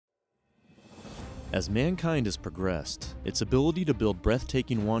As mankind has progressed, its ability to build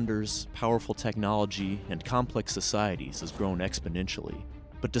breathtaking wonders, powerful technology, and complex societies has grown exponentially.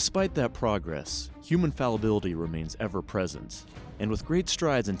 But despite that progress, human fallibility remains ever present, and with great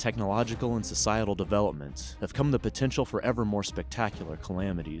strides in technological and societal development have come the potential for ever more spectacular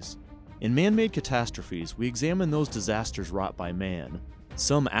calamities. In Man-Made Catastrophes, we examine those disasters wrought by man,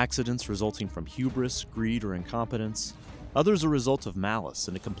 some accidents resulting from hubris, greed, or incompetence, others a result of malice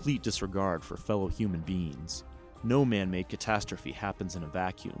and a complete disregard for fellow human beings. No man-made catastrophe happens in a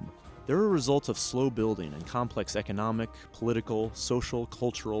vacuum. They're a result of slow building and complex economic, political, social,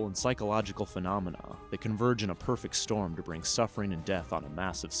 cultural, and psychological phenomena that converge in a perfect storm to bring suffering and death on a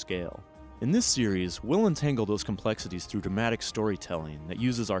massive scale. In this series, we'll untangle those complexities through dramatic storytelling that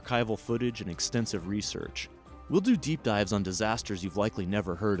uses archival footage and extensive research. We'll do deep dives on disasters you've likely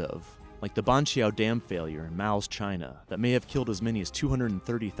never heard of, like the Banqiao Dam failure in Mao's China that may have killed as many as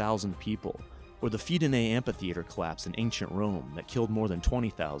 230,000 people, or the Fidenae amphitheater collapse in ancient Rome that killed more than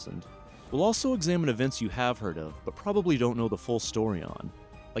 20,000. We'll also examine events you have heard of but probably don't know the full story on,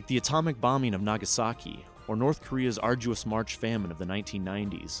 like the atomic bombing of Nagasaki, or North Korea's arduous March famine of the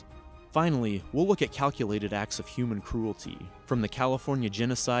 1990s. Finally, we'll look at calculated acts of human cruelty, from the California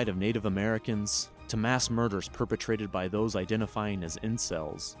genocide of Native Americans to mass murders perpetrated by those identifying as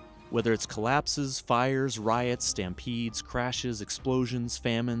incels. Whether it's collapses, fires, riots, stampedes, crashes, explosions,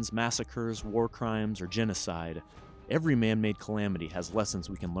 famines, massacres, war crimes, or genocide, every man-made calamity has lessons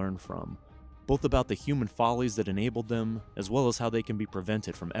we can learn from, both about the human follies that enabled them, as well as how they can be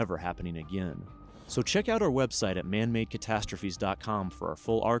prevented from ever happening again. So check out our website at manmadecatastrophes.com for our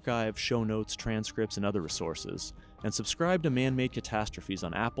full archive, show notes, transcripts, and other resources, and subscribe to Man-Made Catastrophes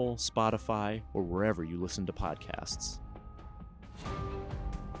on Apple, Spotify, or wherever you listen to podcasts.